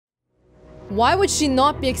Why would she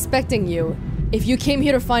not be expecting you if you came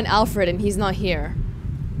here to find Alfred and he's not here?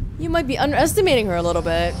 You might be underestimating her a little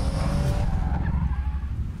bit.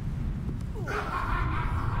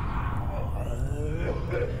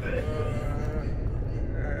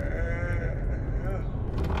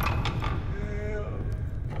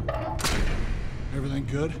 Everything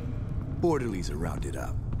good? Orderlies are rounded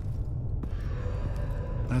up.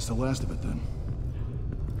 That's the last of it then.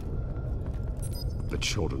 The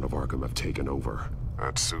children of Arkham have taken over.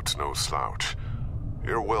 That suit's no slouch.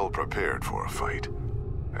 You're well prepared for a fight.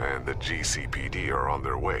 And the GCPD are on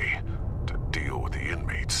their way to deal with the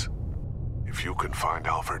inmates. If you can find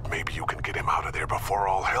Alfred, maybe you can get him out of there before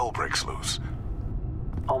all hell breaks loose.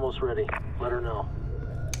 Almost ready. Let her know.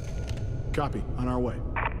 Copy. On our way.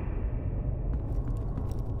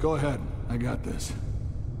 Go ahead. I got this.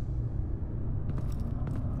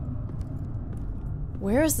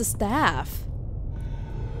 Where is the staff?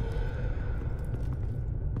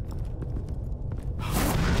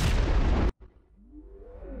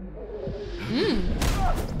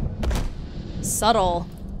 Subtle.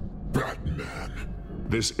 Batman.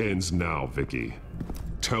 This ends now, Vicky.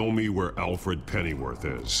 Tell me where Alfred Pennyworth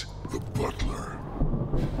is. The butler.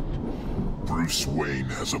 Bruce Wayne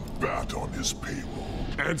has a bat on his payroll.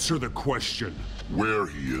 Answer the question. Where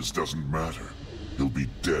he is doesn't matter. He'll be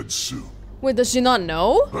dead soon. Wait, does she not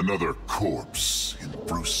know? Another corpse in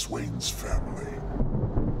Bruce Wayne's family.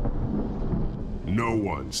 No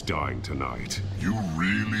one's dying tonight. You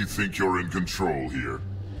really think you're in control here?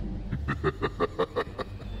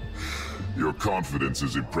 Your confidence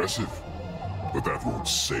is impressive, but that won't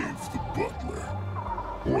save the butler.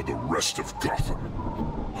 Or the rest of Gotham.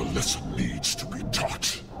 A lesson needs to be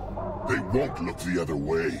taught. They won't look the other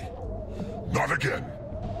way. Not again.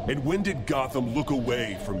 And when did Gotham look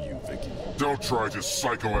away from you, Vicky? Don't try to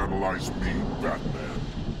psychoanalyze me, Batman.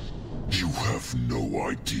 You have no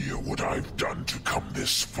idea what I've done to come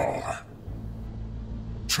this far.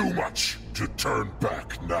 Too much to turn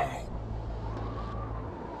back now.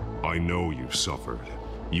 I know you suffered.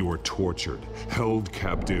 You were tortured, held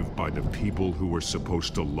captive by the people who were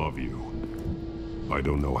supposed to love you. I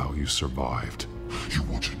don't know how you survived. You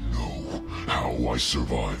want to know how I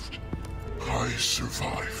survived? I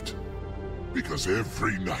survived because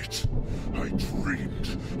every night I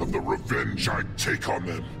dreamed of the revenge I'd take on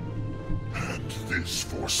them. And this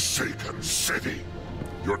forsaken city.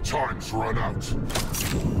 Your time's run out.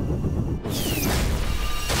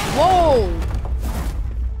 Whoa!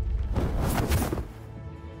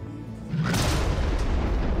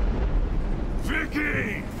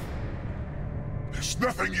 Vicky! There's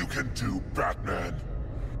nothing you can do, Batman.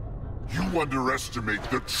 You underestimate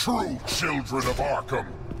the true children of Arkham.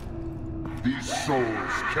 These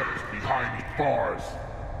souls kept behind bars.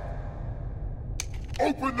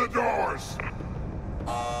 Open the doors!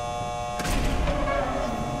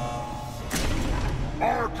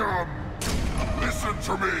 Arkham! Listen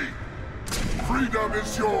to me! Freedom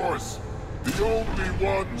is yours! The only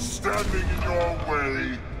one standing in your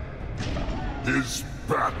way is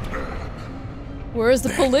Batman. Where's the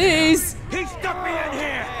police? He stuck me in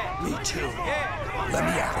here! Me too. Let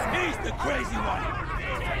me at him. He's the crazy one.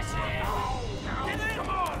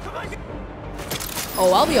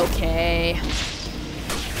 Oh, I'll be okay.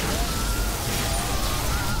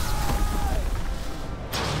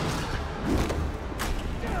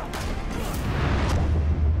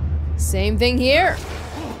 Same thing here.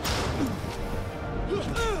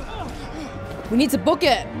 We need to book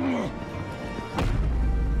it.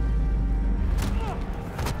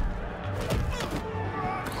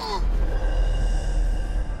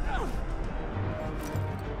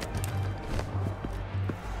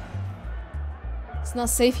 It's not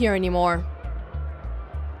safe here anymore.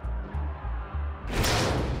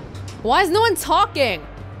 Why is no one talking?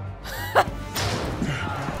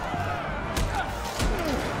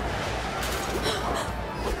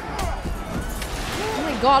 Oh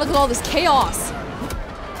my god, look at all this chaos.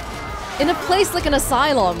 In a place like an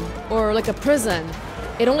asylum or like a prison,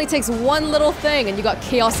 it only takes one little thing and you got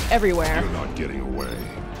chaos everywhere. You're not getting away,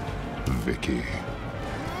 Vicky.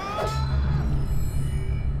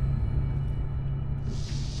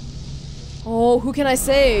 Oh, who can I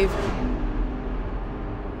save?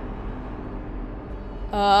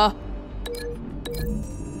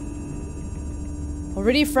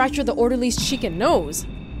 Already fractured the orderly's cheek and nose.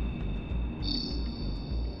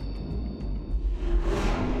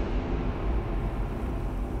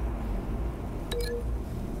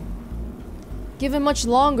 Given much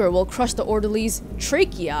longer, will crush the orderly's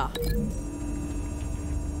trachea.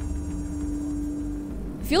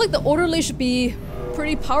 I feel like the orderly should be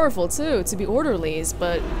pretty powerful too, to be orderlies,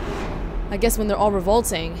 but I guess when they're all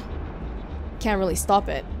revolting, can't really stop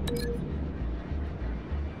it.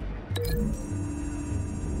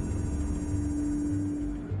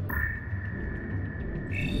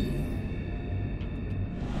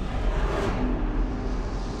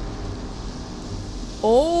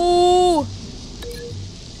 Oh!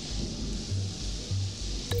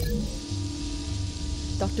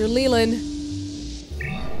 Dr. Leland.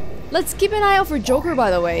 Let's keep an eye out for Joker, by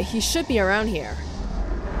the way. He should be around here.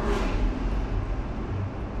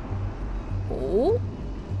 Oh?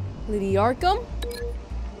 Lady Arkham?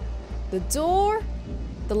 The door?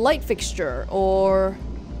 The light fixture? Or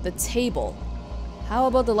the table? How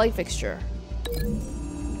about the light fixture?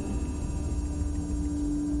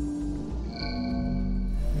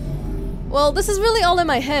 Well, this is really all in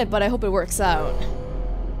my head, but I hope it works out.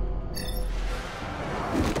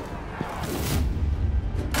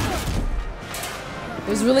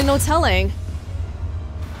 There's really no telling.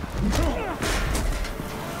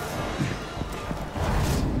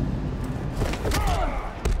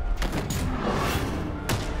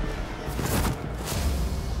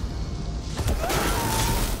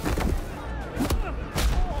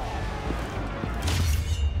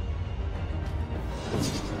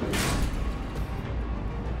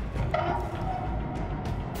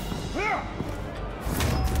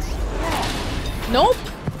 Nope.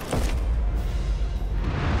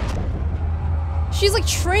 She's like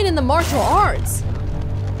trained in the martial arts.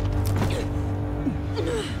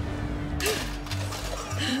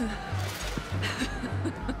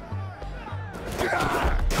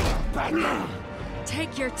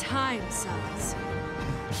 Take your time, sons.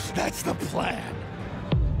 That's the plan.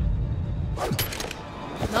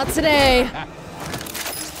 Not today.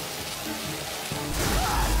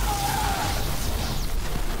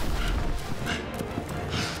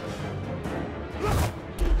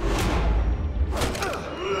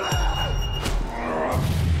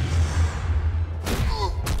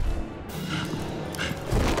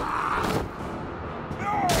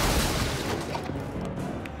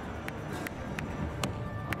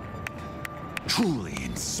 Truly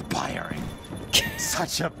inspiring.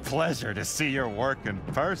 Such a pleasure to see your work in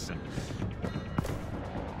person.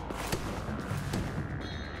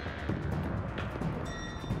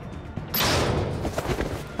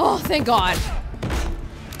 Oh, thank God.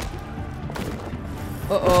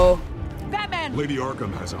 Uh-oh. Batman! Lady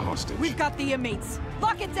Arkham has a hostage. We've got the inmates.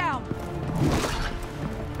 Lock it down!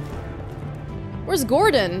 Where's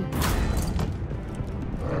Gordon?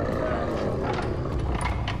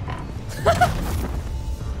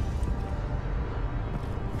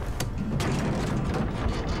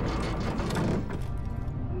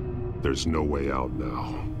 There's no way out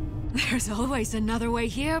now. There's always another way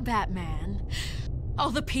here, Batman. All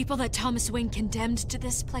the people that Thomas Wayne condemned to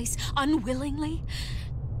this place unwillingly,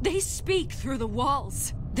 they speak through the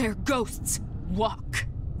walls. Their ghosts walk.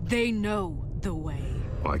 They know the way.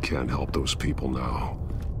 I can't help those people now,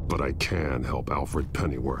 but I can help Alfred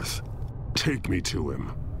Pennyworth. Take me to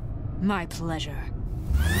him. My pleasure.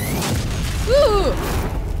 Ooh!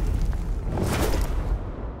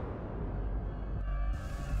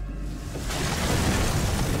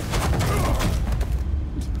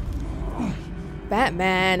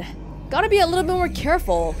 Batman, gotta be a little bit more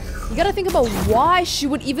careful. You gotta think about why she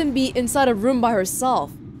would even be inside a room by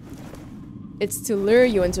herself. It's to lure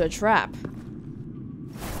you into a trap.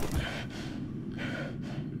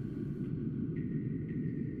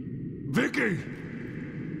 Vicky!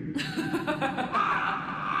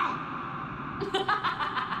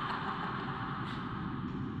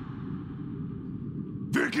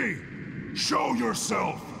 Vicky! Show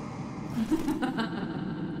yourself!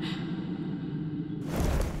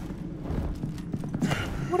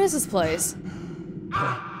 What is this place?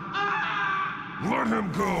 Let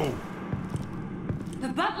him go! The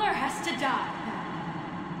butler has to die.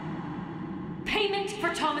 Payment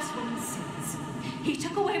for Thomas Wayne's sins. He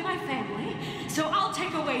took away my family, so I'll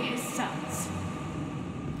take away his sons.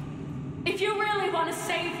 If you really want to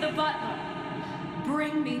save the butler,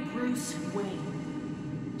 bring me Bruce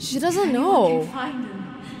Wayne. She doesn't Anyone know. can find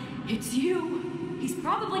him. It's you. He's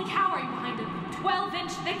probably cowering behind a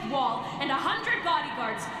 12-inch thick wall and 100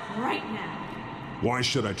 bodyguards right now. Why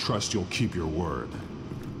should I trust you'll keep your word?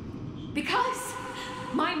 Because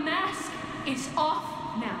my mask is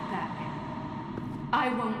off now, Batman. I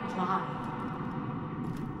won't lie.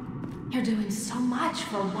 You're doing so much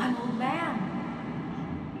for one old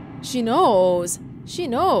man. She knows. She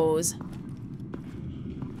knows.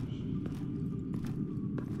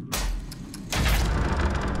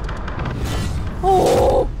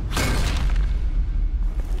 Oh!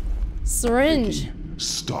 Syringe.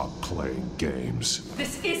 Stop. stop playing games.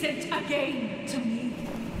 This isn't a game to me.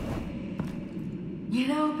 You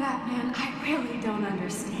know, Batman, I really don't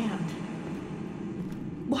understand.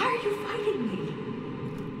 Why are you fighting me?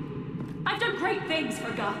 I've done great things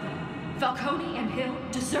for Gotham. Falcone and Hill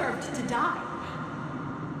deserved to die.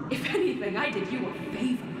 If anything, I did you a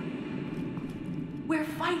favor. We're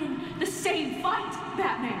fighting the same fight,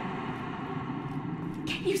 Batman.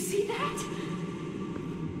 Can't you see that?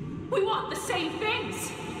 We want the same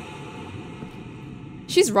things.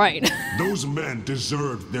 She's right. Those men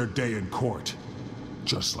deserved their day in court,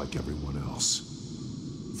 just like everyone else.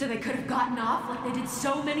 So they could have gotten off like they did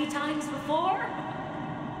so many times before?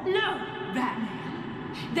 No,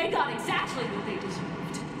 Batman. They got exactly what they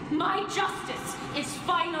deserved. My justice is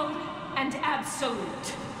final and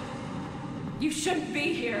absolute. You shouldn't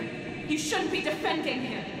be here. You shouldn't be defending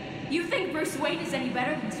him. You think Bruce Wayne is any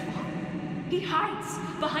better than his father? He hides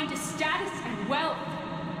behind his status and wealth.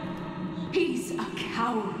 He's a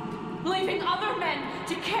coward, leaving other men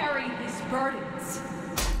to carry his burdens.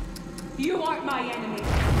 You aren't my enemy.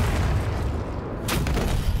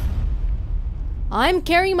 I'm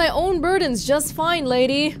carrying my own burdens just fine,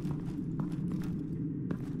 lady.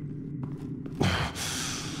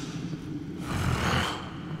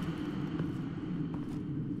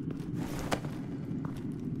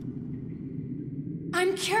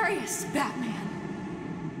 I'm curious, Batman.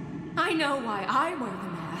 I know why I wear the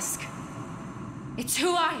mask. It's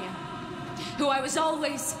who I am, who I was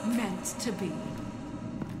always meant to be.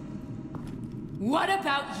 What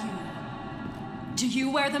about you? Do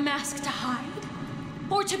you wear the mask to hide?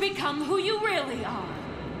 Or to become who you really are?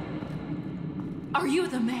 Are you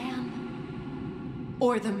the man?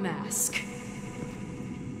 Or the mask?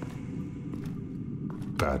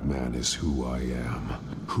 Batman is who I am,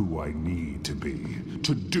 who I need to be,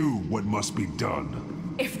 to do what must be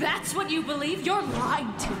done. If that's what you believe, you're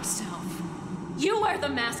lying to yourself. You wear the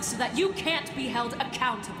mask so that you can't be held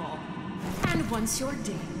accountable. And once you're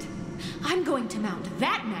dead, I'm going to mount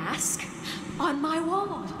that mask on my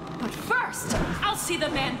wall. But first, I'll see the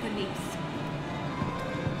man beneath.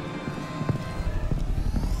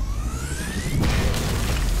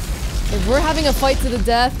 If we're having a fight to the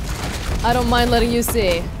death, I don't mind letting you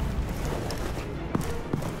see.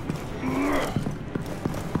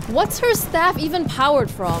 What's her staff even powered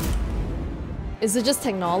from? Is it just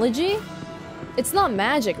technology? It's not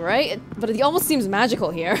magic, right? But it almost seems magical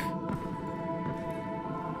here.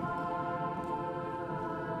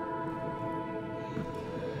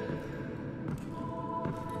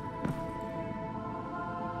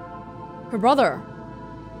 Her brother.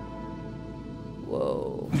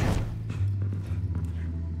 Whoa.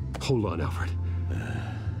 Hold on, Alfred.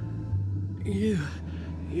 You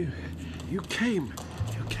came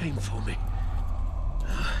for me.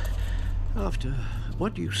 After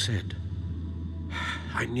what you said,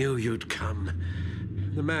 I knew you'd come.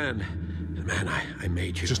 The man I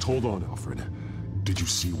made you. Just hold on, Alfred. Did you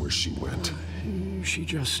see where she went? She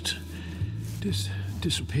just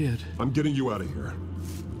disappeared. I'm getting you out of here.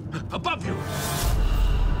 Above you!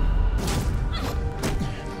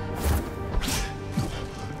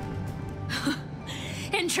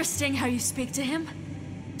 Interesting how you speak to him.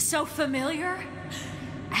 So familiar.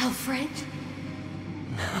 Alfred.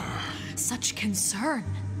 Such concern.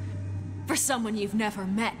 For someone you've never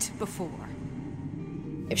met before.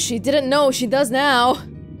 If she didn't know, she does now.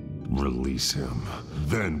 Release him.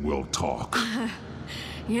 Then we'll talk.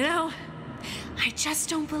 You know, I just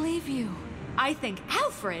don't believe you. I think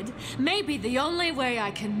Alfred may be the only way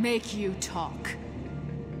I can make you talk.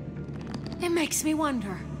 It makes me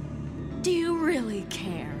wonder, do you really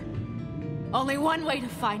care? Only one way to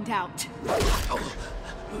find out. Oh.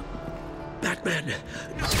 Batman,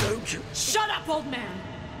 don't you... Shut up, old man!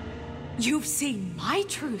 You've seen my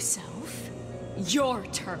true self. Your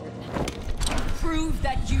turn. Prove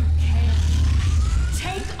that you can.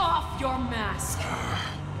 Take off your mask.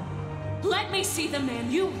 Let me see the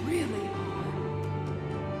man you really are.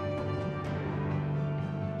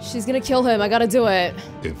 She's gonna kill him. I gotta do it.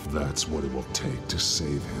 If that's what it will take to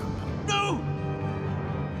save him. No!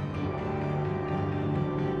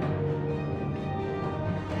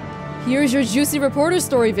 Here's your juicy reporter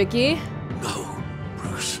story, Vicky. No,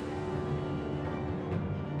 Bruce.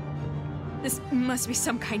 This must be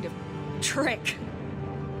some kind of trick.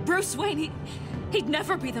 Bruce Wayne, he'd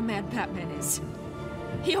never be the man Batman is.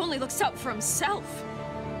 He only looks out for himself.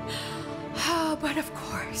 But of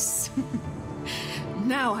course.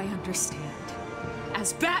 Now I understand.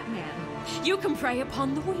 As Batman, you can prey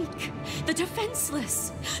upon the weak, the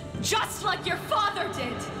defenseless, just like your father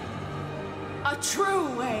did. A true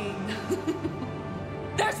Wayne.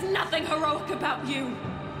 There's nothing heroic about you.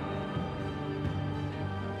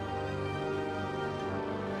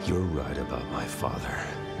 You're right about my father.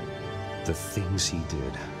 The things he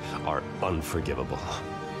did are unforgivable.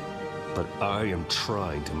 But I am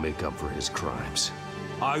trying to make up for his crimes.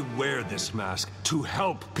 I wear this mask to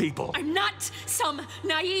help people. I'm not some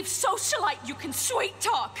naive socialite you can sweet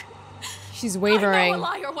talk. She's wavering. I know a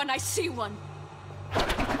liar when I see one.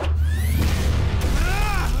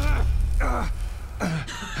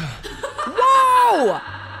 Whoa!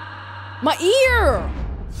 My ear!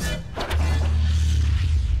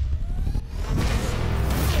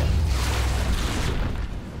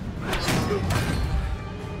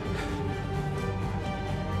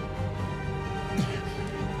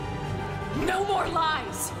 No more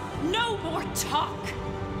lies. No more talk.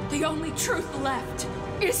 The only truth left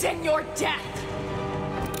is in your death.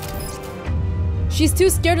 She's too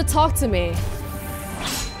scared to talk to me.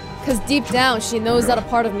 Because deep down, she knows that a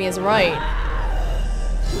part of me is right.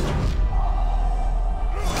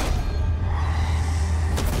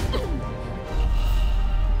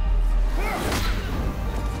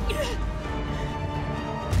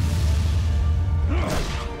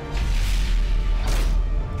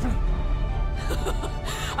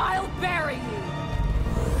 I'll bury you.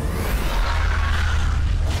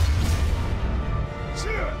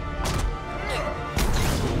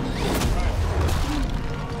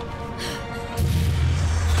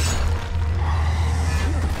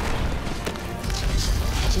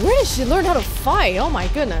 Where did she learn how to fight? Oh my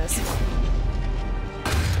goodness.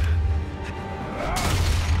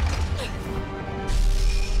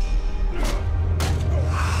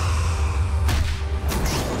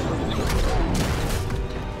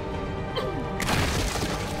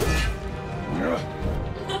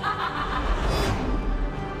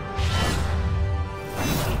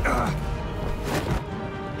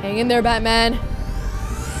 Hang in there, Batman.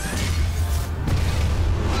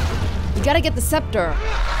 You gotta get the scepter.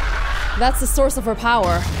 That's the source of her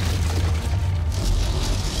power.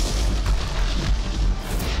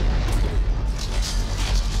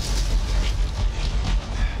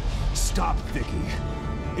 Stop, Vicky.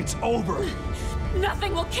 It's over.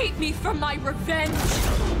 Nothing will keep me from my revenge.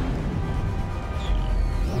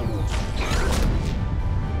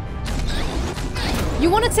 You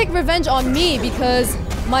want to take revenge on me because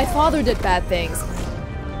my father did bad things.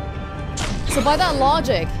 So by that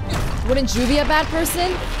logic, wouldn't you be a bad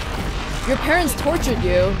person? Your parents tortured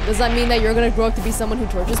you. Does that mean that you're gonna grow up to be someone who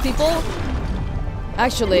tortures people?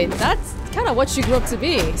 Actually, that's kind of what she grew up to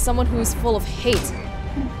be. Someone who's full of hate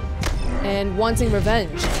and wanting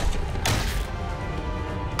revenge.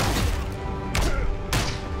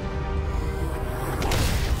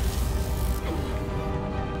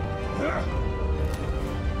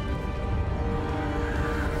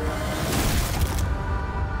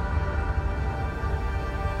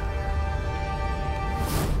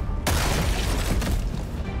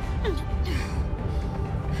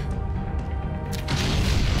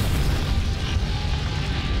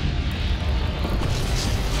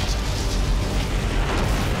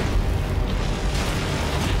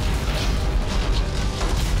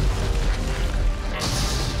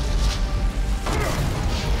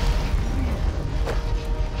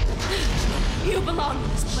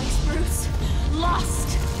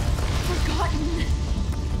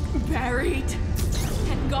 Buried.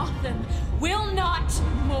 And Gotham will not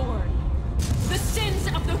mourn. The sins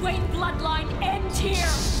of the Wayne bloodline end here.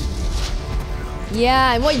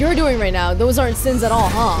 Yeah, and what you're doing right now, those aren't sins at all,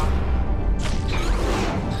 huh?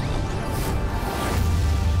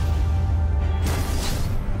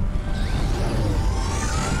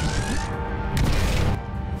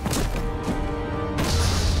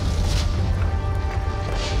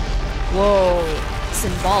 Whoa,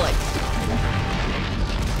 symbolic.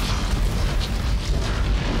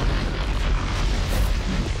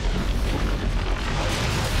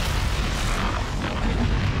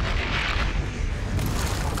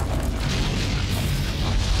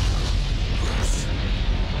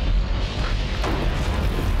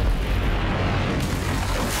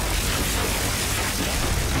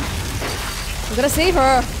 I'm gonna save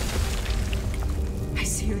her. I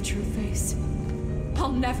see your true face.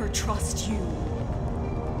 I'll never trust you.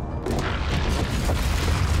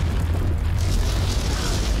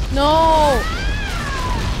 No.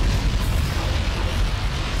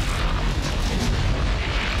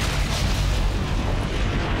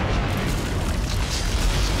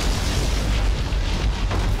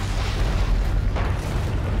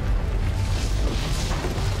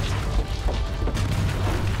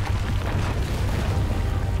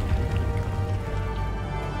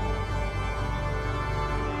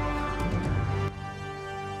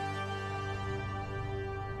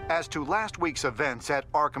 As to last week's events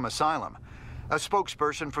at Arkham Asylum, A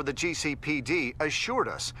spokesperson for the GCPD assured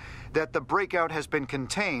us that the breakout has been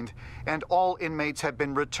contained and all inmates have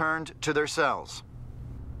been returned to their cells.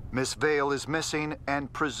 Miss Vale is missing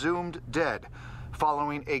and presumed dead,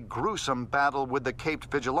 following a gruesome battle with the caped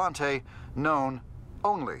vigilante known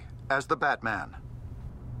only as the Batman.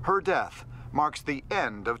 Her death marks the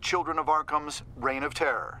end of Children of Arkham's reign of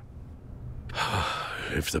terror.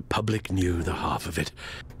 If the public knew the half of it.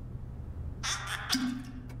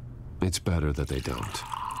 It's better that they don't.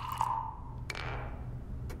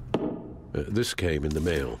 This came in the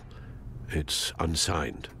mail. It's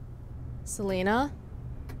unsigned. Selina?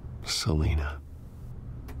 Selina.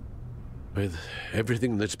 With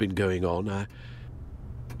everything that's been going on,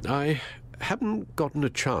 I haven't gotten a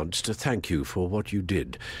chance to thank you for what you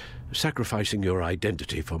did, sacrificing your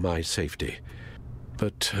identity for my safety.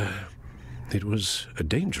 But it was a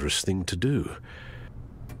dangerous thing to do.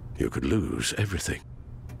 You could lose everything.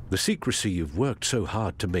 The secrecy you've worked so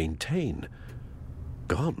hard to maintain.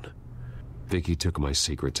 Gone. Vicky took my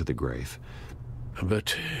secret to the grave.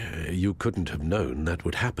 But you couldn't have known that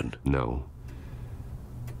would happen. No.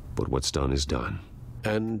 But what's done is done.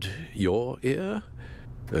 And your ear?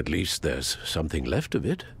 At least there's something left of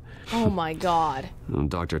it. Oh my God.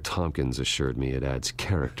 Dr. Tompkins assured me it adds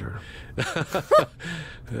character.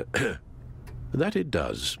 That it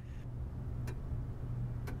does.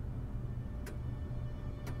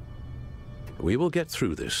 We will get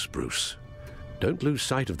through this, Bruce. Don't lose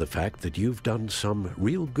sight of the fact that you've done some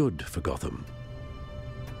real good for Gotham.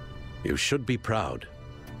 You should be proud.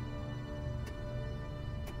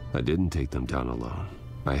 I didn't take them down alone.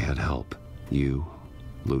 I had help. You,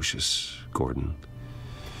 Lucius, Gordon,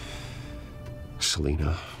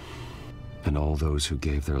 Selina, and all those who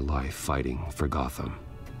gave their life fighting for Gotham.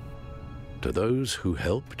 To those who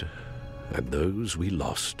helped, and those we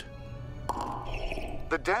lost.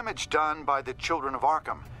 The damage done by the Children of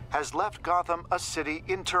Arkham has left Gotham a city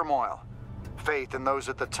in turmoil. Faith in those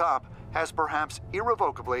at the top has perhaps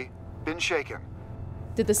irrevocably been shaken.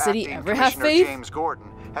 Did the city Acting ever have Commissioner faith? James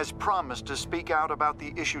Gordon has promised to speak out about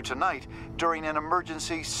the issue tonight during an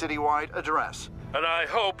emergency citywide address. And I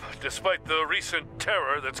hope, despite the recent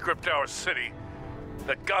terror that's gripped our city,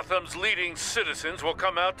 that Gotham's leading citizens will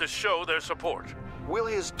come out to show their support. Will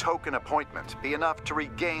his token appointment be enough to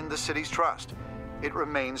regain the city's trust? It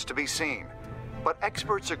remains to be seen. But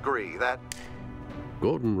experts agree that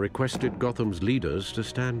Gordon requested Gotham's leaders to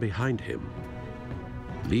stand behind him.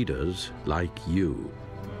 Leaders like you.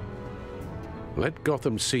 Let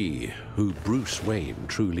Gotham see who Bruce Wayne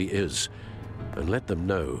truly is, and let them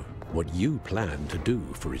know what you plan to do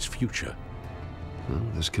for his future. Well,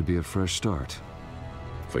 this could be a fresh start.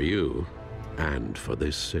 For you, and for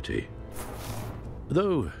this city.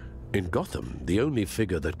 Though, in Gotham, the only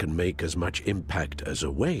figure that can make as much impact as a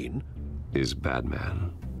Wayne is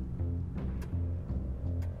Batman.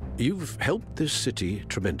 You've helped this city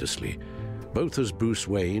tremendously, both as Bruce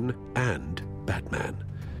Wayne and Batman.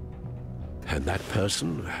 And that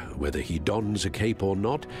person, whether he dons a cape or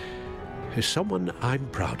not, is someone I'm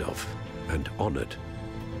proud of and honored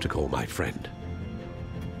to call my friend.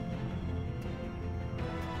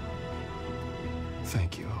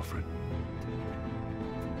 Thank you, Alfred.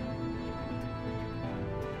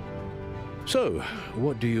 So,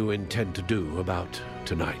 what do you intend to do about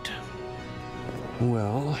tonight?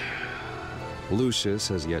 Well, Lucius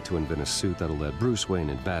has yet to invent a suit that'll let Bruce Wayne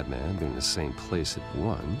and Batman be in the same place at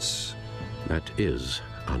once. That is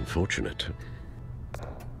unfortunate.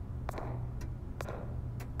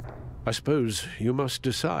 I suppose you must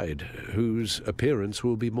decide whose appearance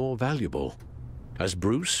will be more valuable. As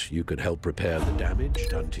Bruce, you can help repair the damage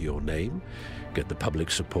done to your name, get the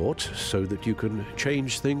public support so that you can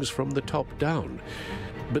change things from the top down.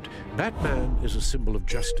 But Batman is a symbol of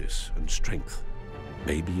justice and strength.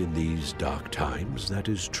 Maybe in these dark times, that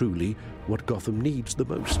is truly what Gotham needs the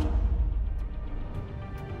most.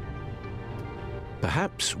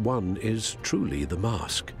 Perhaps one is truly the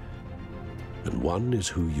mask, and one is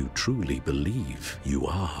who you truly believe you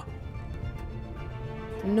are.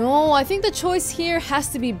 No, I think the choice here has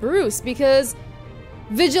to be Bruce, because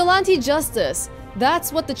vigilante justice,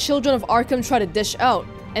 that's what the Children of Arkham try to dish out.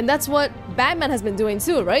 And that's what Batman has been doing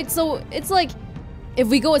too, right? So it's like, if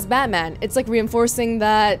we go as Batman, it's like reinforcing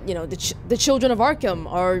that, you know, the Children of Arkham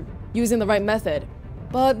are using the right method.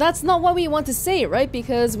 But that's not what we want to say, right?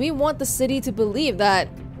 Because we want the city to believe that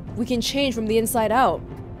we can change from the inside out.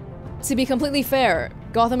 To be completely fair,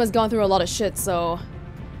 Gotham has gone through a lot of shit, so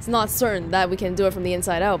it's not certain that we can do it from the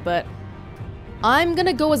inside out, but I'm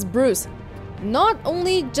gonna go as Bruce. Not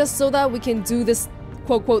only just so that we can do this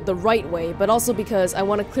quote-quote the right way, but also because I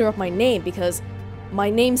want to clear up my name, because my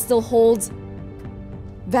name still holds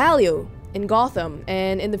value in Gotham,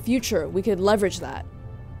 and in the future we could leverage that.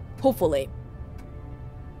 Hopefully.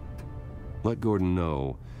 Let Gordon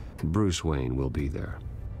know Bruce Wayne will be there.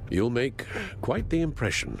 You'll make quite the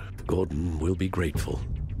impression. Gordon will be grateful.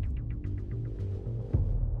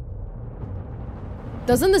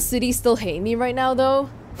 Doesn't the city still hate me right now, though?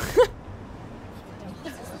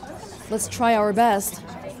 Let's try our best.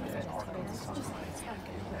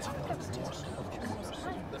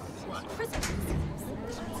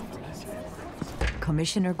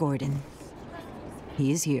 Commissioner Gordon.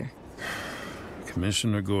 He is here.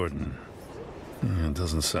 Commissioner Gordon. It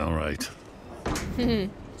doesn't sound right.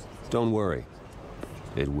 Don't worry.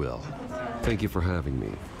 It will. Thank you for having me,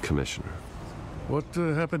 Commissioner. What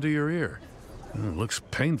happened to your ear? It looks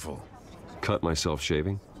painful. Cut myself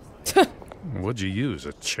shaving? What'd you use,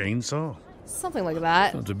 a chainsaw? Something like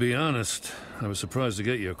that. Well, to be honest, I was surprised to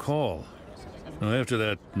get your call. Now, after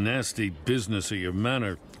that nasty business at your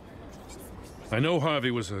manor, I know Harvey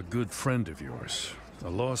was a good friend of yours. A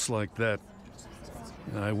loss like that,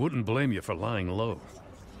 I wouldn't blame you for lying low.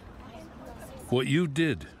 What you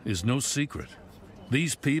did is no secret.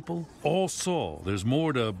 These people all saw there's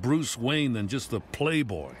more to Bruce Wayne than just the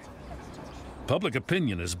playboy. Public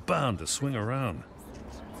opinion is bound to swing around.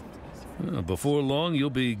 Before long, you'll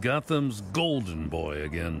be Gotham's golden boy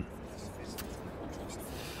again.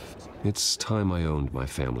 It's time I owned my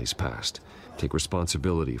family's past. Take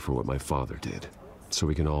responsibility for what my father did, so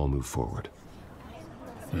we can all move forward.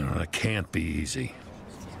 That can't be easy.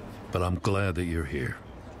 But I'm glad that you're here.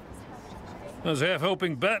 I was half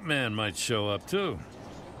hoping Batman might show up, too.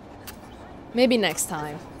 Maybe next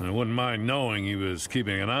time. I wouldn't mind knowing he was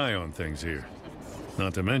keeping an eye on things here.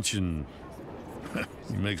 Not to mention,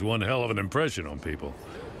 he makes one hell of an impression on people.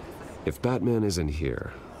 If Batman isn't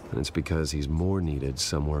here, then it's because he's more needed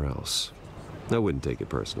somewhere else. I wouldn't take it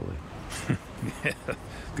personally. Yeah,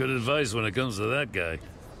 good advice when it comes to that guy.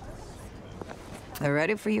 They're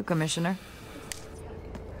ready for you, Commissioner.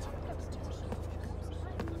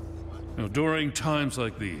 During times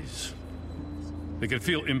like these, it can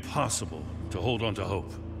feel impossible to hold on to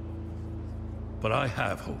hope. But I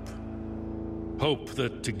have hope. Hope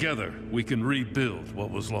that together we can rebuild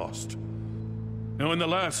what was lost. Now, in the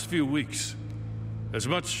last few weeks, as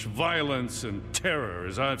much violence and terror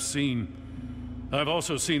as I've seen, I've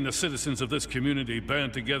also seen the citizens of this community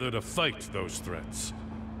band together to fight those threats.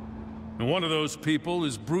 And one of those people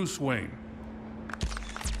is Bruce Wayne.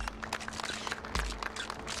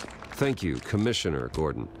 Thank you, Commissioner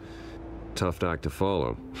Gordon. Tough act to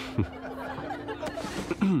follow.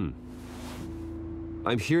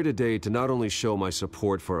 I'm here today to not only show my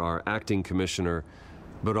support for our acting commissioner,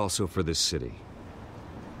 but also for this city.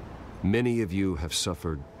 Many of you have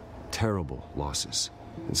suffered terrible losses,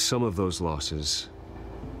 and some of those losses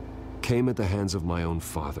came at the hands of my own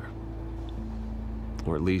father,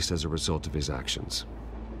 or at least as a result of his actions.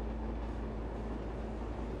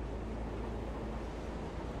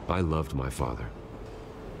 I loved my father,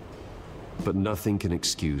 but nothing can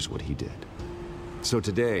excuse what he did. So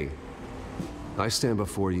today, I stand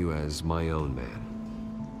before you as my own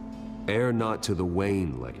man. Heir not to the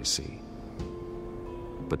Wayne legacy,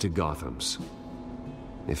 but to Gotham's.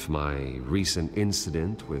 If my recent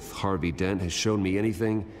incident with Harvey Dent has shown me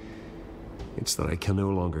anything, it's that I can no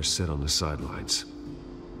longer sit on the sidelines.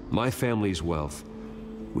 My family's wealth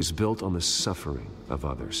was built on the suffering of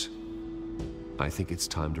others. I think it's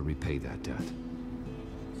time to repay that debt.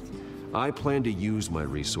 I plan to use my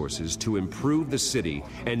resources to improve the city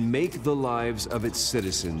and make the lives of its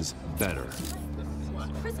citizens better.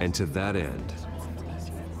 And to that end...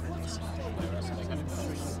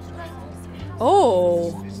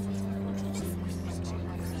 Oh.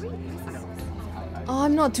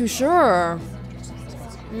 I'm not too sure.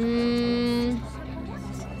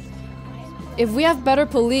 If we have better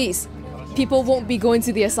police, people won't be going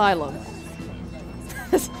to the asylum.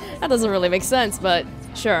 That doesn't really make sense, but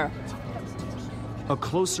sure. A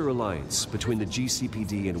closer alliance between the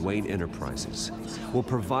GCPD and Wayne Enterprises will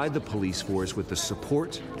provide the police force with the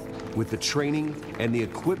support, with the training, and the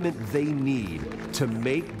equipment they need to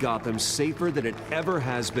make Gotham safer than it ever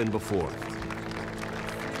has been before.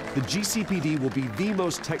 The GCPD will be the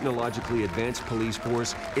most technologically advanced police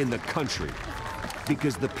force in the country,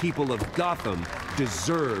 because the people of Gotham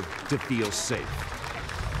deserve to feel safe.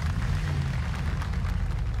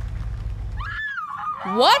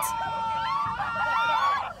 What?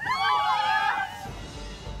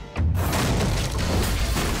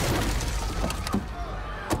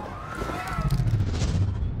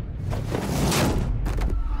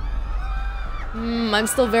 I'm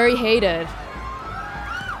still very hated.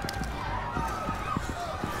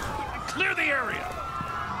 Clear the area!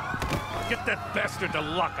 Get that bastard to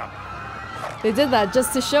lock up. They did that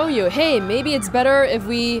just to show you, hey, maybe it's better if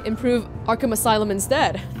we improve Arkham Asylum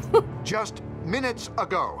instead. Just minutes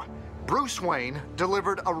ago, Bruce Wayne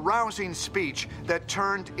delivered a rousing speech that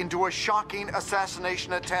turned into a shocking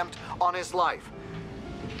assassination attempt on his life.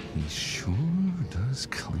 He sure does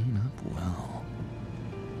clean up well.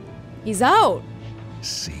 He's out.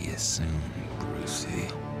 See you soon, Brucey.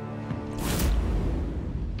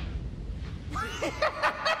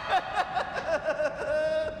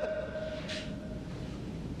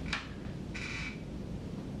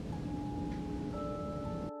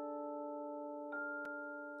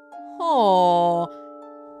 Oh,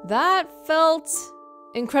 that felt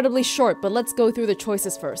incredibly short, but let's go through the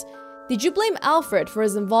choices first. Did you blame Alfred for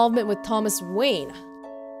his involvement with Thomas Wayne?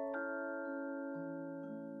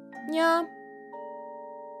 Yeah.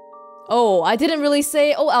 Oh, I didn't really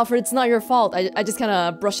say, oh, Alfred, it's not your fault. I just kind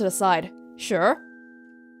of brushed it aside. Sure.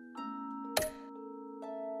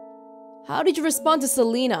 How did you respond to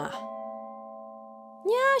Selina?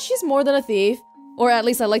 Yeah, she's more than a thief. Or at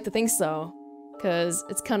least I like to think so. Cause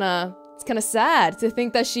it's kinda sad to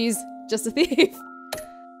think that she's just a thief.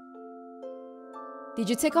 Did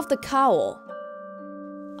you take off the cowl?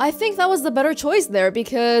 I think that was the better choice there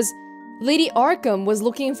because Lady Arkham was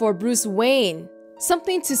looking for Bruce Wayne.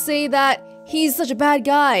 Something to say that he's such a bad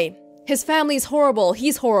guy. His family is horrible,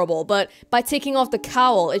 he's horrible, but by taking off the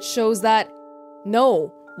cowl, it shows that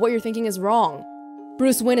no, what you're thinking is wrong.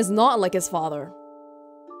 Bruce Wayne is not like his father.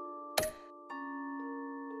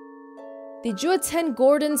 Did you attend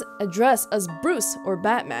Gordon's address as Bruce or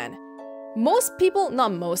Batman? Most people,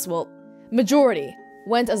 not most, well, majority,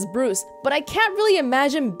 went as Bruce, but I can't really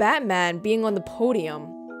imagine Batman being on the podium.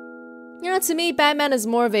 You know, to me, Batman is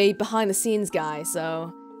more of a behind-the-scenes guy,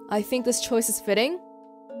 so I think this choice is fitting.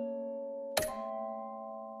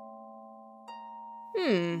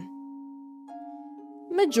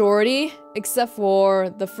 Majority, except for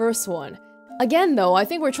the first one. Again though, I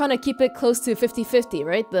think we're trying to keep it close to 50-50,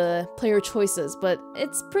 right? The player choices, but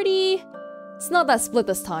it's not that split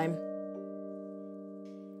this time.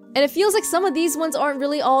 And it feels like some of these ones aren't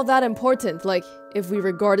really all that important, like if we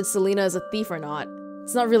regarded Selina as a thief or not.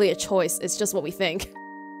 It's not really a choice, it's just what we think.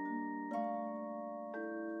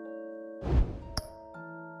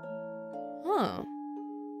 Huh.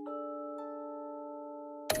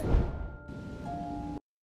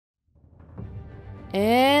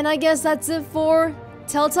 And I guess that's it for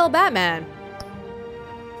Telltale Batman.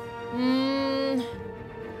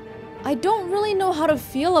 I don't really know how to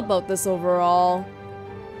feel about this overall.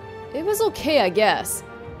 It was okay, I guess.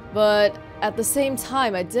 But at the same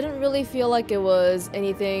time, I didn't really feel like it was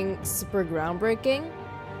anything super groundbreaking.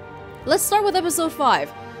 Let's start with episode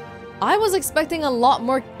 5. I was expecting a lot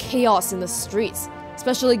more chaos in the streets,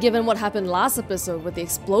 especially given what happened last episode with the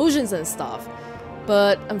explosions and stuff.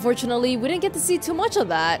 But unfortunately, we didn't get to see too much of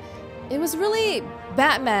that. It was really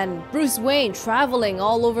Batman, Bruce Wayne traveling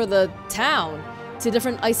all over the town to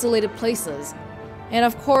different isolated places. And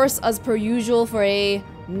of course, as per usual for a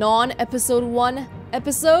non-episode 1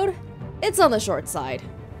 episode, it's on the short side.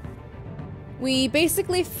 We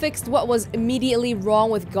basically fixed what was immediately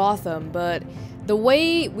wrong with Gotham, but the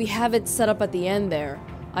way we have it set up at the end there,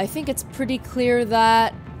 I think it's pretty clear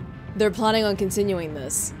that they're planning on continuing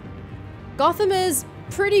this. Gotham is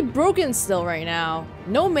pretty broken still right now.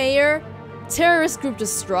 No mayor, terrorist group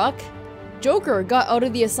just struck, Joker got out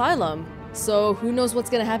of the asylum, so who knows what's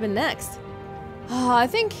gonna happen next. I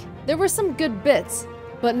think there were some good bits,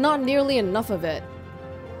 but not nearly enough of it.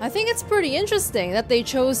 I think it's pretty interesting that they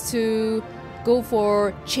chose to go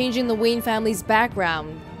for changing the Wayne family's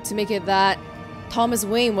background to make it that Thomas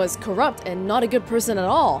Wayne was corrupt and not a good person at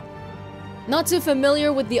all. Not too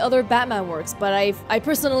familiar with the other Batman works, but I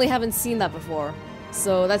personally haven't seen that before,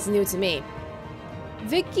 so that's new to me.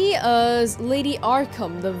 Vicky as Lady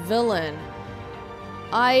Arkham, the villain.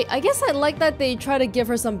 I guess I like that they try to give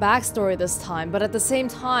her some backstory this time, but at the same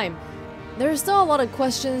time, there's still a lot of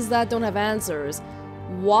questions that don't have answers.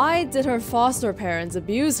 Why did her foster parents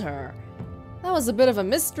abuse her? That was a bit of a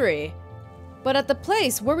mystery. But at the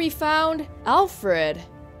place where we found Alfred,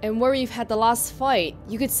 and where we've had the last fight,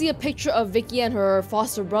 you could see a picture of Vicky and her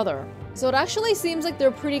foster brother. So it actually seems like they're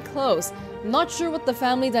pretty close. Not sure what the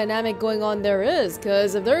family dynamic going on there is,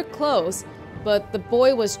 cause if they're close, but the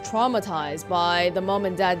boy was traumatized by the mom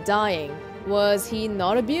and dad dying, was he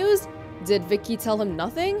not abused? Did Vicky tell him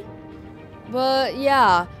nothing? But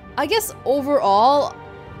yeah, I guess overall,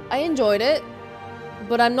 I enjoyed it,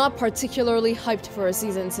 but I'm not particularly hyped for a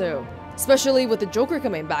season 2. Especially with the Joker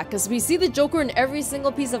coming back, because we see the Joker in every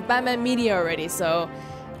single piece of Batman media already, so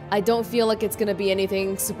I don't feel like it's gonna be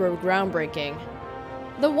anything super groundbreaking.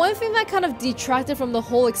 The one thing that kind of detracted from the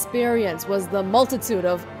whole experience was the multitude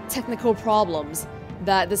of technical problems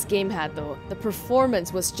that this game had, though. The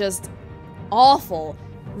performance was just awful.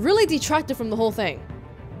 Really detracted from the whole thing.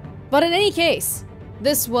 But in any case,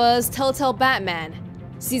 this was Telltale Batman,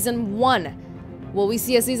 Season 1. Will we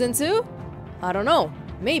see a Season 2? I don't know.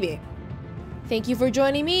 Maybe. Thank you for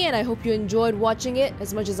joining me, and I hope you enjoyed watching it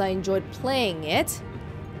as much as I enjoyed playing it.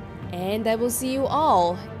 And I will see you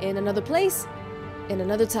all in another place, in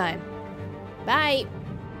another time. Bye!